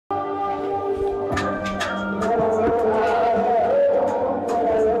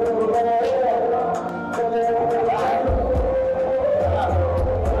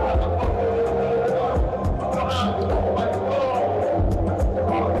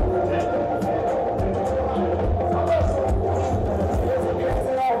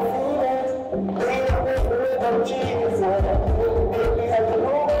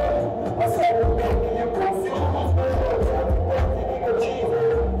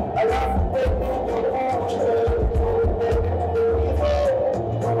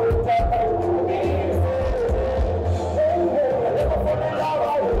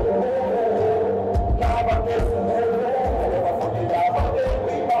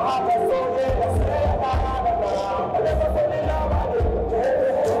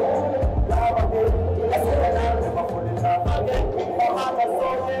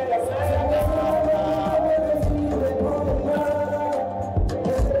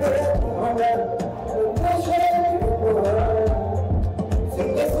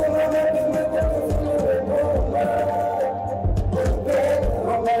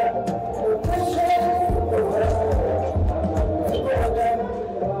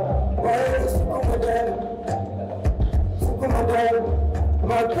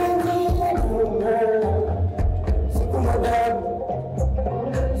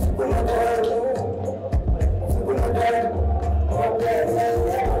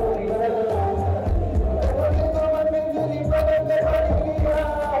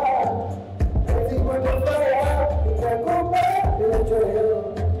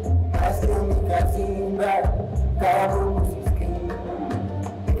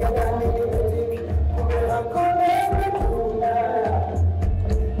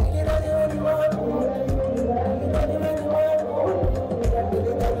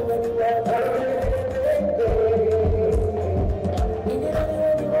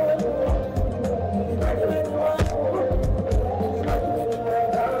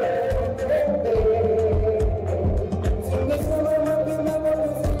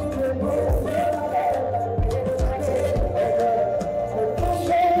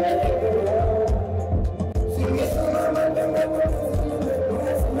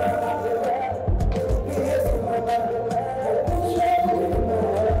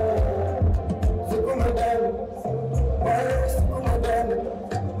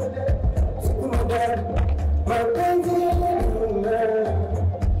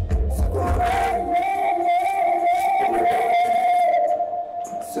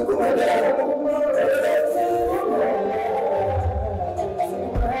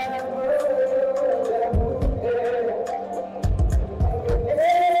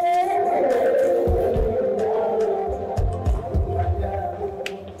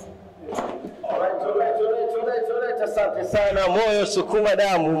Sukuma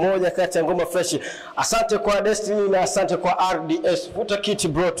Damu, moja kati ya ngoma fresh. Asante kwa Destiny na asante kwa RDS. Vuta kiti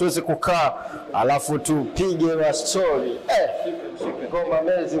bro tuweze kukaa alafu tupige wa story. Ngoma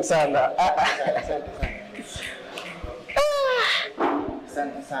amazing sana.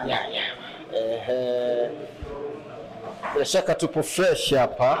 Asante sana. Bila shaka tupo fresh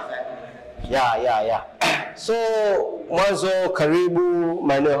hapa. So mwanzo karibu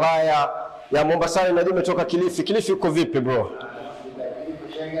maeneo haya ya Mombasa, najua umetoka Kilifi. Kilifi uko vipi bro?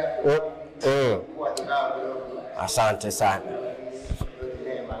 Asante sana.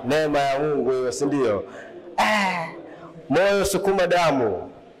 Neema ya Mungu wewe, si ndio? Moyo Sukuma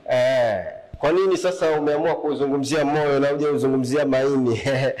Damu. Kwa nini sasa umeamua kuzungumzia moyo na uje uzungumzia maini?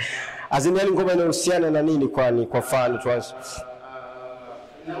 Aziniani ngoma inahusiana na nini kwani kwa fan tuanze?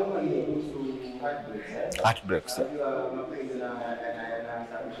 Naomba ni kuhusu heartbreaks. Mapenzi na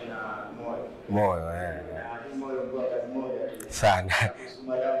Moyo sana.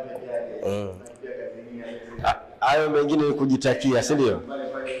 Hayo mengine ni kujitakia, si ndio?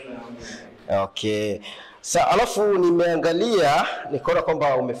 Okay. Alafu nimeangalia nikaona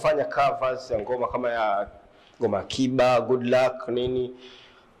kwamba umefanya covers ya ngoma kama ya ngoma Kiba, Good Luck nini.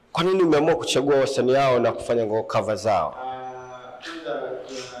 Kwa nini umeamua kuchagua wasanii hao na kufanya ngoma cover zao?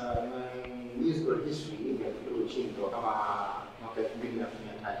 Musical history ya kidogo chini kama mwaka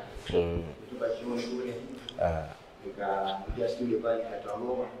 2013. Kutoka chuoni kule. Nikaingia studio pale nikatoa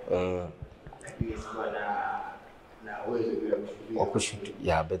ngoma. Lakini sikuwa na uwezo bila kushuhudia.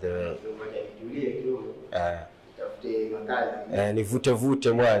 Yeah, by the way. Nijulie kidogo. Tafute makazi.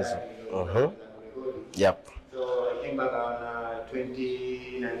 Nivute mwanzo. Yep. So I came back on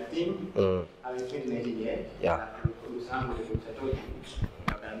 2019. 2019 yeah. Tusangu Tusupport.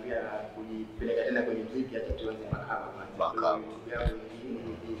 Akaambia kujipeleka tena kwenye muziki hata tuanze makala.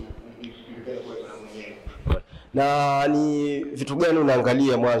 Na ni vitu gani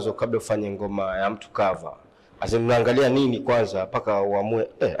unaangalia mwanzo kabla ufanye ngoma ya mtu cover? Azim unaangalia nini kwanza mpaka uamue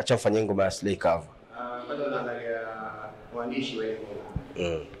acha mfanye ngoma ya Slay cover? Kwanza unaangalia waandishi wa ngoma.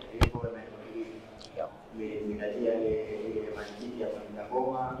 Nikatia ile mantiki ya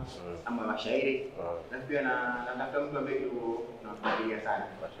ngoma ama mashairi. Na pia natafuta mtu ambaye tunafuatilia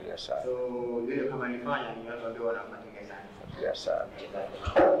sana. So vile kama nifanya ni watu ambao wanafuatilia sana.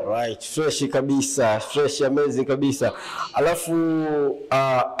 Right, fresh kabisa, fresh amazing kabisa. Alafu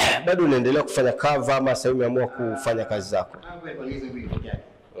bado unaendelea kufanya cover ama sasa umeamua kufanya kazi zako? Kwa hizo mbili pekee yake.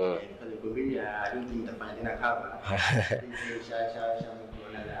 Kwa mbili ya don't think nitafanya tena cover.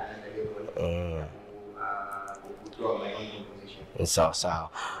 Sawa.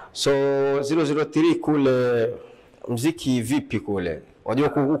 So 003 kule mziki vipi kule? Wajua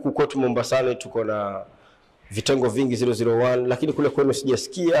huku kwetu Mombasa tuko na vitengo vingi 001, lakini kule kwenu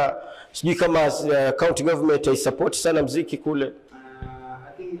sijasikia. Sijui kama county government haisupport sana mziki kule. I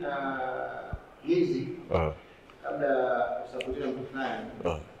think music kabla support mtu fulani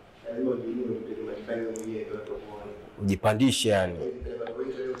lazima ujipandishe yani.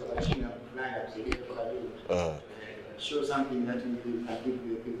 Show something that you can give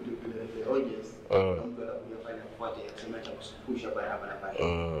the audience.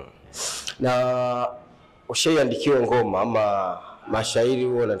 Na ushaiandikiwa ngoma ama mashairi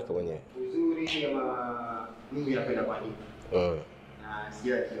huo unaandika mwenyewe? Uzuri ama mimi napenda kuandika. Na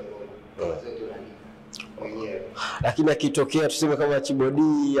sijaandika ngoma. Zote naandika mwenyewe. Lakini akitokea tuseme kama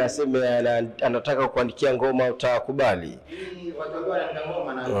Chibodi aseme anataka kuandikia ngoma utakubali? Watu ambao wanaandika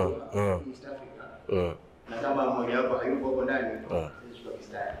ngoma na East Africa. Na kama mmoja wapo hayupo hapo ndani, sisi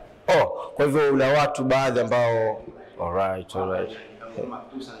tukistari. Kwa hivyo una watu baadhi ambao alright. Kama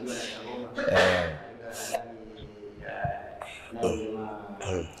kusa ndio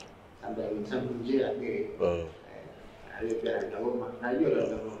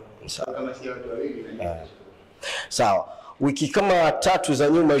na Sawa. Wiki kama 3 za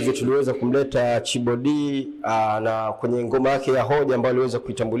nyuma hivyo tuliweza kumleta Chibodi na kwenye ngoma yake ya Hoja ambayo aliweza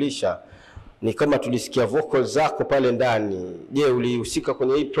kuitambulisha. Ni kama tulisikia vocals zako pale ndani. Je, ulihusika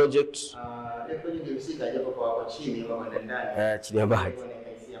kwenye hii project? Ile project ilihusika japo kwa chini kama ndani. Chini ya maji.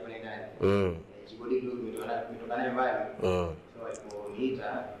 Hisia pale ndani. Chibodi ndio umetoka naye mbali. So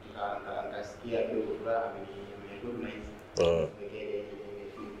aliponiita nikasikia kidogo furaha amenirecognize.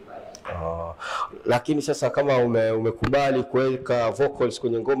 Lakini sasa kama umekubali kuweka vocals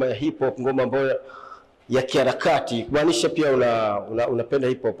kwenye ngoma ya hip hop, ngoma ambayo ya kiharakati, kumaanisha pia unapenda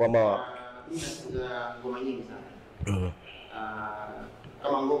hip hop ama ngoma nyingi sana.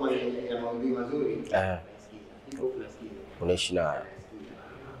 Kama ngoma ya maudhui mazuri nasikiza. Hip hop nasikiza. Unaishi nayo.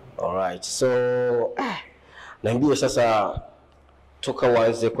 Alright. So naambia sasa toka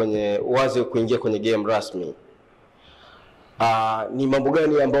uanze kuingia kwenye game rasmi. Ni mambo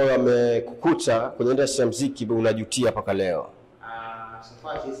gani ambayo yamekukuta kwenye industry ya muziki unajutia mpaka leo? So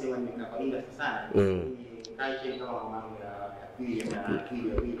far sisi nimekabiliana sana. Kaje kama mambo ya pili na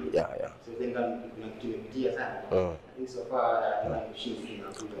pili. Yeah. So then kuna kitu nimepitia sana. So far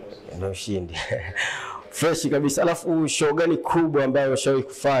na ushindi. Fresh kabisa. Alafu show gani kubwa ambayo ushawahi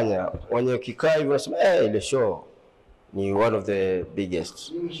kufanya? Wenye kikaa hivyo unasema ile show ni one of the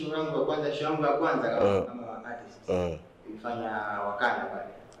biggest. Mimi show yangu ya kwanza kama artist. Nilifanya Wakanda pale.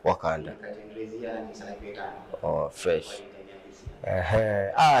 Wakanda. Katengenezea ni sana kietano. Oh, fresh.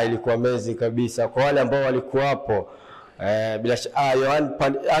 Ilikuwa amazing kabisa kwa wale ambao walikuwa hapo. Bila Yohan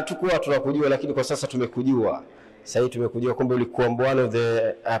hatukuwa tunakujua, lakini kwa sasa tumekujua. Sasa hivi tumekujua kwamba ulikuwa one of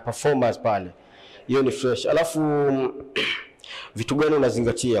the performers pale. Hiyo ni fresh. Alafu vitu gani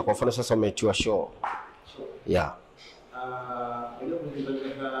unazingatia? Kwa mfano sasa umeitiwa show. Yeah. Ndio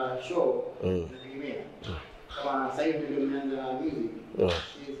kuzingatia show. Kama sasa hivi ndio nimeanza music.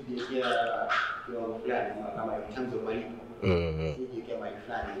 Sisi ndio kwa fulani kama chanzo malipo. Sisi kama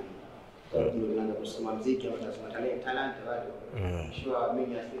fulani. Ndio tunaanza kusoma muziki au tunasoma talent bado. Sure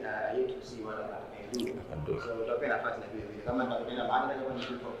mimi yetu si wala ndio. So utapenda nafasi na vile kama nitakwenda baada kama ni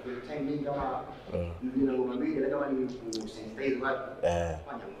for time mingi kama ndio ngoma mbili kama ni kusensitize watu.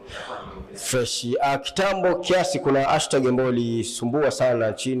 Fresh. Kitambo kiasi kuna hashtag ambayo ilisumbua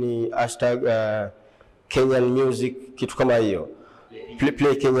sana nchini hashtag Kenyan music, kitu kama hiyo.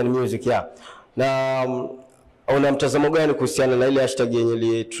 Play Kenyan music, yeah. Na una mtazamo gani kuhusiana na ile hashtag yenye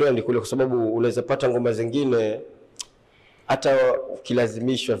ile trend kule, kwa sababu unaweza pata ngoma zingine hata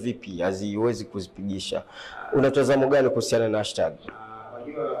ukilazimishwa vipi haziwezi kuzipigisha. Una mtazamo gani kuhusiana na hashtag?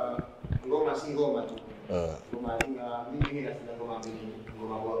 Unajua ngoma si ngoma tu. Ngoma mimi nasema ngoma mbili,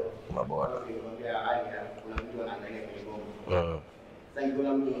 ngoma bora. Nikwambia kuna mtu anaangalia kwenye ngoma. Sasa ndio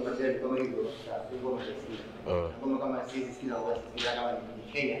na mtu anataka kama hivyo, ngoma sisi. Ngoma kama sisi sikiza kama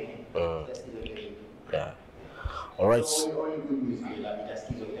ni Kenya. Sasa yeah. All right. Only good music la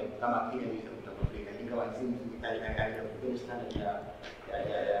mitasikizo kama Kenya music utapofika. Ingawa si muziki kali kwa standard ya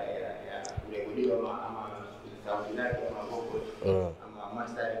kurekodiwa ama sauti yake ama vocal ama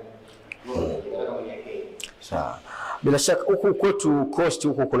mastering. Kama ni yake. Sawa. Bila shaka huku kwetu Coast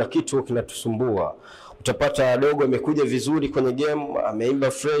huku kuna kitu kinatusumbua. Utapata dogo amekuja vizuri kwenye game,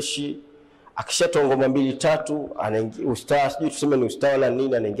 ameimba fresh, akishatoa ngoma 2-3 anaingia ustar, sijui tuseme ni ustar wala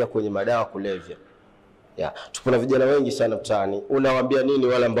nini, anaingia kwenye madawa kulevya. Yeah, tupo na vijana wengi sana mtaani. Unawaambia nini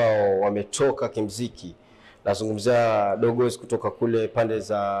wale ambao wametoka kimuziki? Nazungumzia dogos kutoka kule pande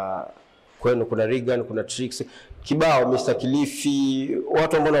za kwenu, kuna Regan, kuna Trix, kibao Mr. Kilifi,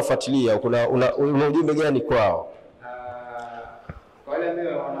 watu ambao wanafuatilia, una ujumbe gani kwao? Kwa wale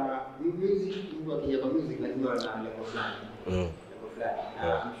ambao wana music, mtu akija kwa music lazima ana level fulani. Level fulani.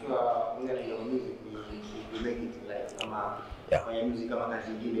 I'm sure ungaleta music ni make it like kama kufanya music kama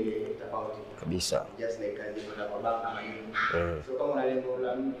kazi nyingine tofauti kabisa. Just like kazi kwa baba ama nini. So kama una lengo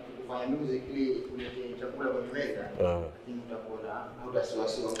la kufanya music ili ulete chakula kwenye meza, utakuwa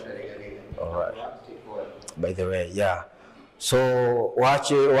hutasiwasiwa mtaregelea. Alright. By the way, yeah. So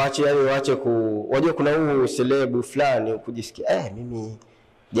waache wajue kuna huu celeb fulani kujisikia mimi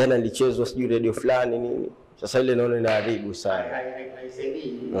jana nilichezwa sijui radio fulani nini. Sasa ile naona inaharibu sana.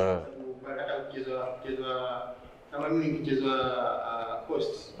 Haisaidii. Hata kuchezwa kama mimi nikichezwa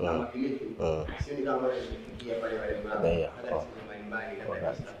Coast na Kilifi, sio ni kama nifikia pale mbali. Hata mbali labda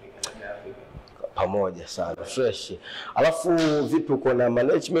Afrika. Pamoja sana fresh. Alafu vipi, uko na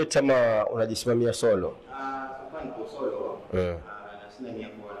management ama unajisimamia solo? Sasa niko solo. Nasimamia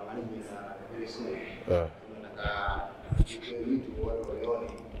kwa management very soon. Nataka vitu watu waone.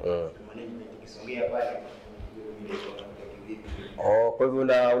 Management kisongea pale kwa hivyo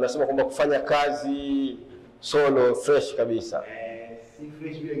unasema kwamba kufanya kazi solo fresh kabisa. Si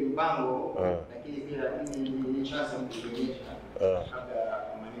fresh bila mpango, lakini pia ni chance kujionyesha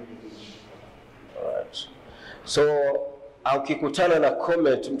hata management. Alright. So ukikutana na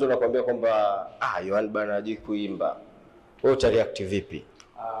comment mtu anakuambia kwamba Yohan bana hajui kuimba, wewe utareact vipi?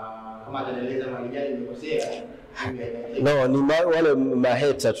 Kama ataeleza mwanijani nimekosea, no, ni wale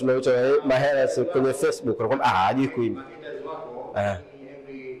maheta tunaoita maheta kwenye Facebook wanakuambia hajui kuimba. Haters wako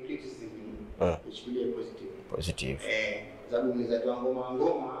every criticism ichukulie positive. Sababu unaweza toa ngoma kama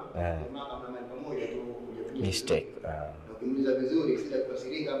mali pamoja tu kuja mistake. Ukimuuliza vizuri sida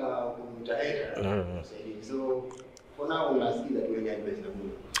kuasirika kama kumtaheta. So for now unasikiza tu yenyewe basi na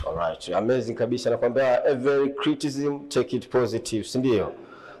Mungu. Alright, amazing kabisa. Nakwambia every criticism take it positive, si ndio?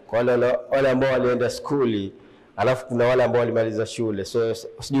 Kwa wale ambao walienda skuli, alafu kuna wale ambao walimaliza shule. So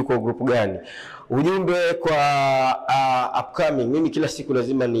sijui kwa group gani. Ujumbe kwa upcoming, mimi kila siku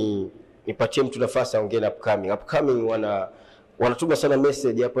lazima nipatie mtu nafasi aongee na upcoming. Upcoming wanatuma sana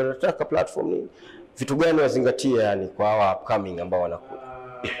message hapo, nataka platform nini, vitu gani wazingatia yani kwa hawa upcoming ambao wanakuja?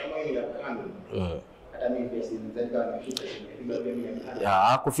 Kama ile upcoming hata mimi pia sinzani kama nafika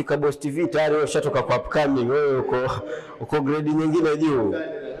ya kufika Boss TV tayari wewe ushatoka kwa upcoming, wewe uko grade nyingine juu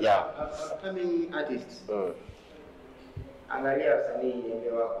ya upcoming artists. Angalia wasanii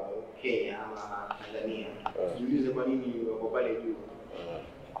ambao wako Kenya ama Tanzania, jiulize kwa nini wako pale juu.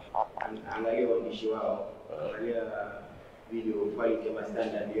 Angalia waandishi wao, angalia video quality ama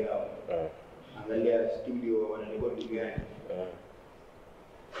standard yao, angalia studio wanarekodi gani.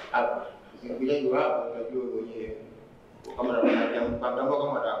 Hapa ukikuja hapa unajua mwenyewe kama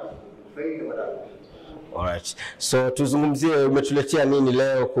alright. So tuzungumzie umetuletea nini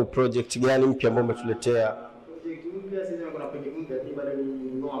leo, ku project gani mpya ambayo umetuletea? Project mpya sasa kuna project mpya bado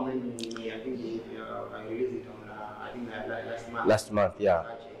ni ngoma mimi I think release it on last month yeah.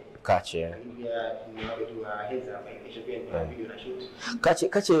 Kache.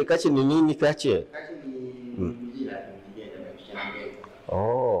 Kache ni nini Kache? Kache ni jina la mjini.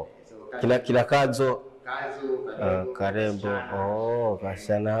 Oh. Kila kazo Karembo. Oh,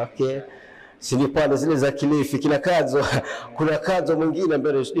 kasana okay. Sini pande zile za Kilifi kila kazo. Kuna kazo mwingine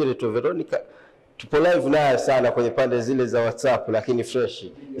ambaye ni Spirit Veronica. Tupo live naye sana kwenye pande zile za WhatsApp lakini fresh.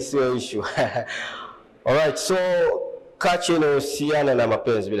 Isiwe issue. Alright, so Kache inahusiana na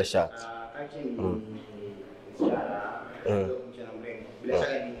mapenzi bila shaka. Kache ni mchana mrembo. Bila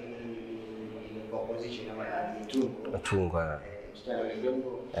shaka ni composition ama tungo. Mchana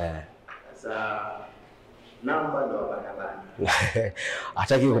mrembo. Sasa namba ndo barabara.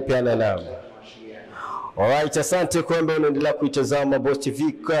 Hataki kupeana namba. Alright, asante kwamba unaendelea kuitazama Boss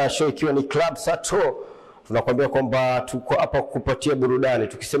TV show ikiwa ni Club Sato. Tunakwambia kwamba tuko hapa kukupatia burudani.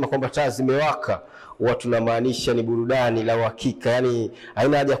 Tukisema kwamba taa zimewaka, watu tunamaanisha ni burudani la uhakika. Yaani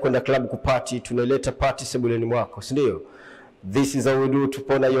haina haja kwenda club kupati, tunaleta party sebuleni mwako, si ndio? This is how we do.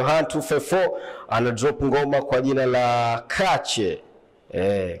 Tupo na Yohan 254 ana drop ngoma kwa jina la Kache.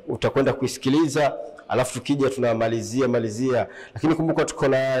 Utakwenda kuisikiliza alafu tukija tunamalizia. Lakini kumbuka tuko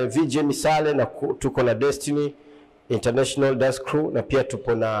na VJ Misale na tuko na Destiny International Dance Crew na pia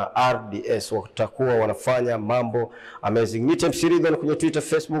tupo na RDS, watakuwa wanafanya mambo amazing. Meet MC Ridwan kwenye Twitter,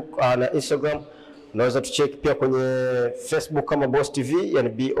 Facebook na Instagram. Unaweza tucheck pia kwenye Facebook kama Boss TV, yani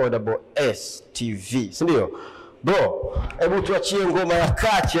BOSS TV, si ndio? Bro, hebu tuachie ngoma ya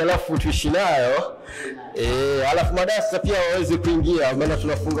Kache alafu tuishi nayo. Alafu madasa pia waweze kuingia maana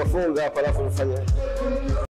tunafunga hapa alafu nifanye